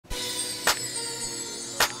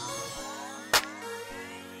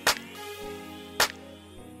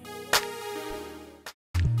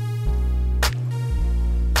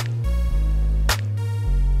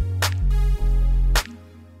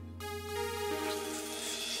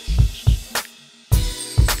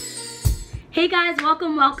Hey guys,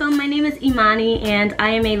 welcome. My name is Imani and I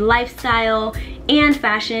am a lifestyle and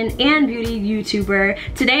fashion and beauty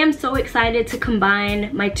YouTuber. Today I'm so excited to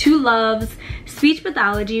combine my two loves, speech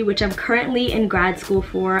pathology, which I'm currently in grad school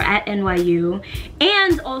for at NYU,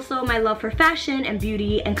 and also my love for fashion and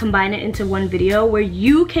beauty, and combine it into one video where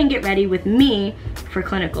you can get ready with me for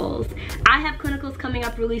clinicals. I have clinicals coming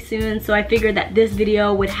up really soon, so I figured that this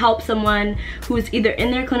video would help someone who's either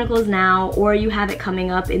in their clinicals now or you have it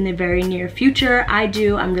coming up in the very near future. I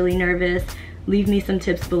do. I'm really nervous. Leave me some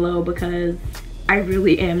tips below because I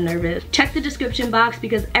really am nervous. Check the description box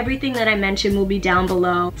because everything that I mentioned will be down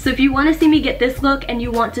below. So if you want to see me get this look and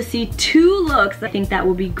you want to see two looks, I think that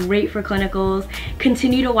will be great for clinicals.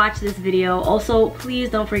 Continue to watch this video. Also, please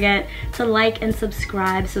don't forget to like and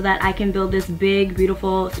subscribe so that I can build this big,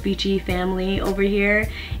 beautiful, speechy family over here.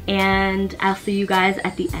 And I'll see you guys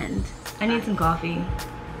at the end. I need some coffee.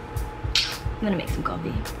 I'm gonna make some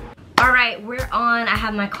coffee. Alright, we're on. I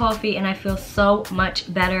have my coffee and I feel so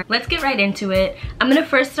much better. Let's get right into it. I'm gonna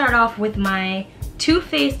first start off with my Too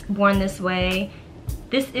Faced Born This Way.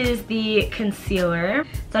 This is the concealer.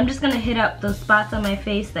 So I'm just gonna hit up those spots on my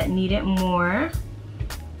face that need it more.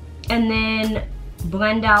 And then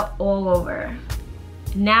blend out all over.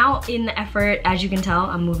 Now in the effort, as you can tell,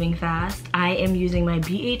 I'm moving fast. I am using my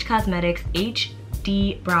BH Cosmetics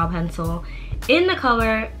HD Brow Pencil in the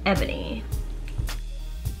color Ebony.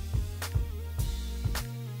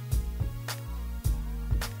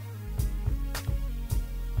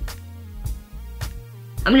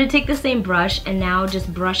 I'm gonna take the same brush and now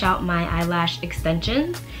just brush out my eyelash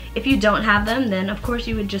extensions. If you don't have them, then of course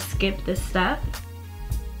you would just skip this step.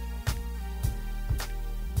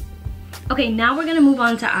 Okay, now we're gonna move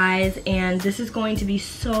on to eyes, and this is going to be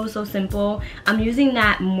so simple. I'm using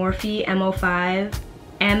that Morphe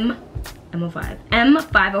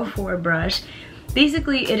M504 brush.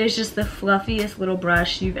 Basically, it is just the fluffiest little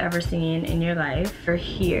brush you've ever seen in your life. For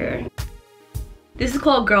here. This is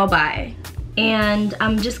called Girl Bye. And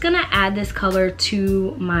I'm just gonna add this color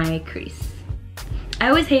to my crease. I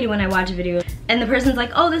always hate it when I watch a video and the person's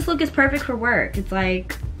like, oh, this look is perfect for work. It's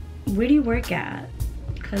like, where do you work at?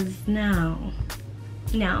 Because no.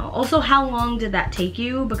 Also, how long did that take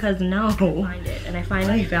you? Because no. Find it, and I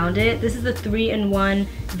finally found it. This is the 3-in-1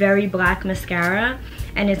 Very Black Mascara,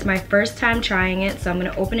 and it's my first time trying it, so I'm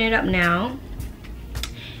gonna open it up now.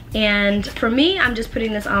 And for me, I'm just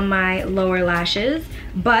putting this on my lower lashes.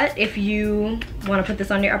 But if you want to put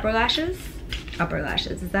this on your upper lashes,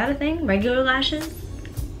 is that a thing? Regular lashes?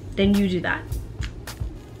 Then you do that.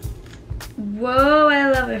 Whoa, I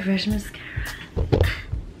love a fresh mascara.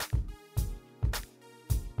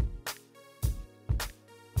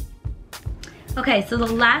 Okay, so the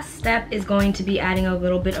last step is going to be adding a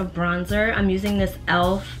little bit of bronzer. I'm using this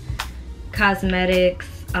e.l.f. Cosmetics.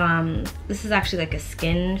 This is actually like a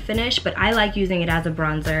skin finish, but I like using it as a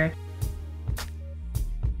bronzer.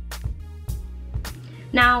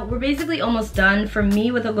 Now, we're basically almost done. For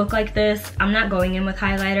me, with a look like this, I'm not going in with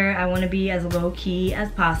highlighter. I want to be as low-key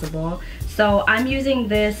as possible. So I'm using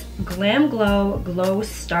this Glam Glow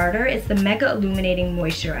Starter. It's the Mega Illuminating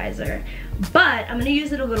Moisturizer. But I'm going to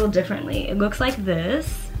use it a little differently. It looks like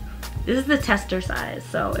this. This is the tester size,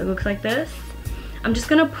 so it looks like this. I'm just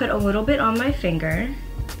going to put a little bit on my finger.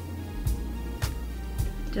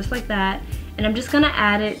 Just like that. And I'm just going to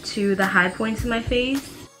add it to the high points of my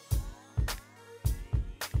face.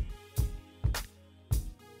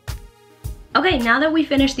 Okay, now that we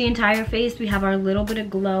finished the entire face, we have our little bit of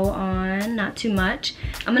glow on, not too much.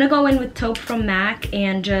 I'm gonna go in with Taupe from MAC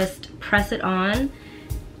and just press it on.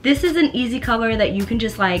 This is an easy color that you can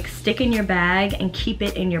just like stick in your bag and keep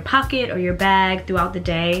it in your pocket or your bag throughout the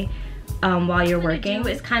day while you're working.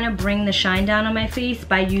 Is kind of bring the shine down on my face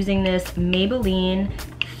by using this Maybelline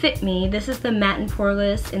Fit Me. This is the Matte and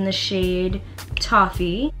Poreless in the shade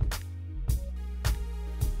Toffee.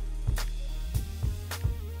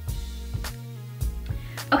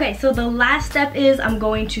 Okay, so the last step is I'm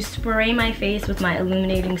going to spray my face with my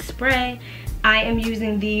illuminating spray. I am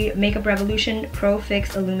using the Makeup Revolution Pro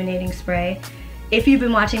Fix Illuminating Spray. If you've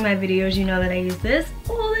been watching my videos, you know that I use this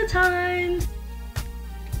all the time.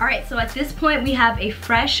 Alright, so at this point we have a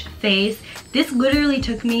fresh face. This literally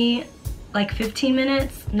took me like 15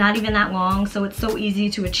 minutes, not even that long, so it's so easy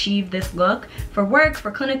to achieve this look for work, for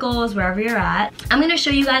clinicals, wherever you're at. I'm gonna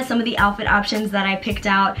show you guys some of the outfit options that I picked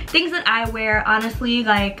out, things that I wear. Honestly,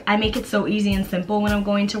 like, I make it so easy and simple when I'm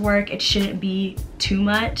going to work. It shouldn't be too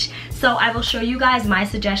much. So I will show you guys my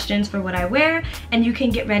suggestions for what I wear, and you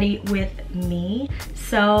can get ready with me.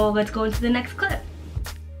 So let's go into the next clip.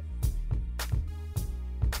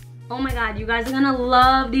 Oh my god, you guys are gonna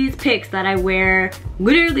love these pics that I wear.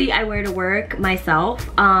 Literally, I wear to work myself.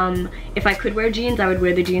 If I could wear jeans, I would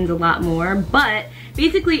wear the jeans a lot more. But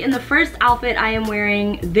basically, in the first outfit, I am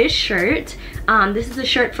wearing this shirt. This is a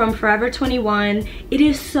shirt from Forever 21. It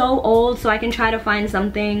is so old, so I can try to find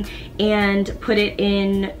something and put it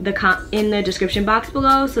in the description box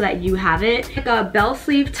below so that you have it. Like a bell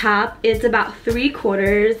sleeve top. It's about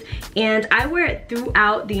 3/4, and I wear it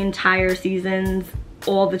throughout the entire seasons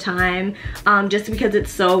all the time, just because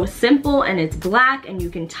it's so simple and it's black and you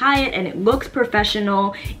can tie it and it looks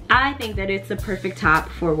professional. I think that it's the perfect top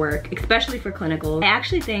for work, especially for clinicals. I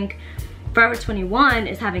actually think Forever 21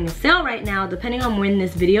 is having a sale right now. Depending on when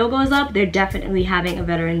this video goes up, they're definitely having a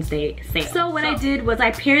Veterans Day sale. So what I did was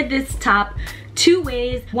I paired this top 2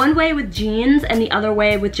 ways. One way with jeans and the other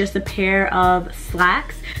way with just a pair of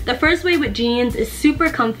slacks. The first way with jeans is super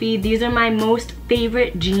comfy. These are my most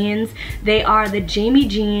favorite jeans. They are the Jamie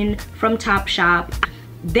Jean from Topshop.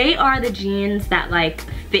 They are the jeans that like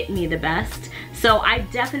fit me the best. So I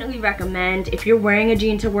definitely recommend, if you're wearing a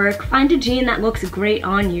jean to work, find a jean that looks great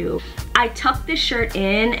on you. I tucked this shirt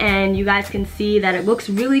in and you guys can see that it looks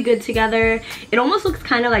really good together. It almost looks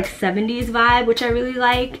kind of like 70s vibe, which I really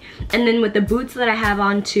like. And then with the boots that I have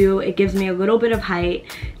on too, it gives me a little bit of height.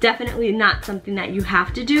 Definitely not something that you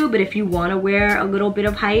have to do, but if you want to wear a little bit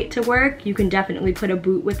of height to work, you can definitely put a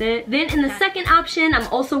boot with it. Then in the second option, I'm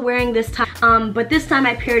also wearing this top, but this time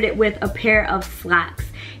I paired it with a pair of slacks.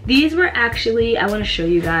 These were actually, I want to show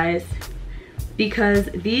you guys, because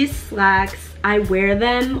these slacks, I wear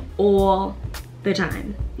them all the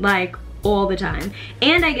time, like all the time,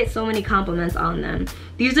 and I get so many compliments on them.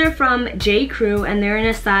 These are from J. Crew and they're in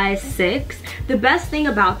a size 6. The best thing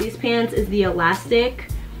about these pants is the elastic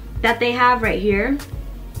that they have right here,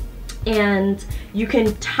 and you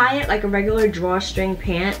can tie it like a regular drawstring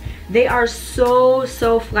pant. They are so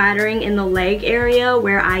flattering in the leg area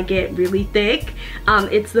where I get really thick.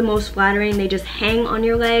 It's the most flattering. They just hang on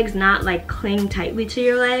your legs, not like cling tightly to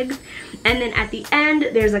your legs. And then at the end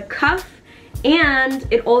there's a cuff, and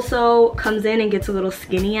it also comes in and gets a little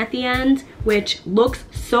skinny at the end, which looks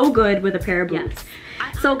so good with a pair of boots.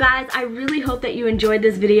 Yes. So guys, I really hope that you enjoyed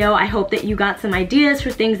this video. I hope that you got some ideas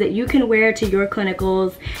for things that you can wear to your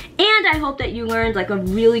clinicals, and I hope that you learned like a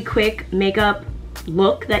really quick makeup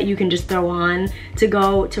look that you can just throw on to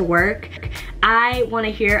go to work. I want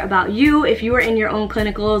to hear about you if you are in your own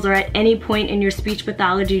clinicals or at any point in your speech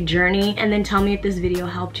pathology journey, and then tell me if this video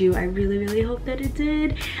helped you. I really hope that it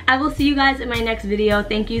did. I will see you guys in my next video.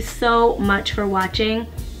 Thank you so much for watching.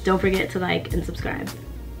 Don't forget to like and subscribe.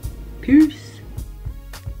 Peace.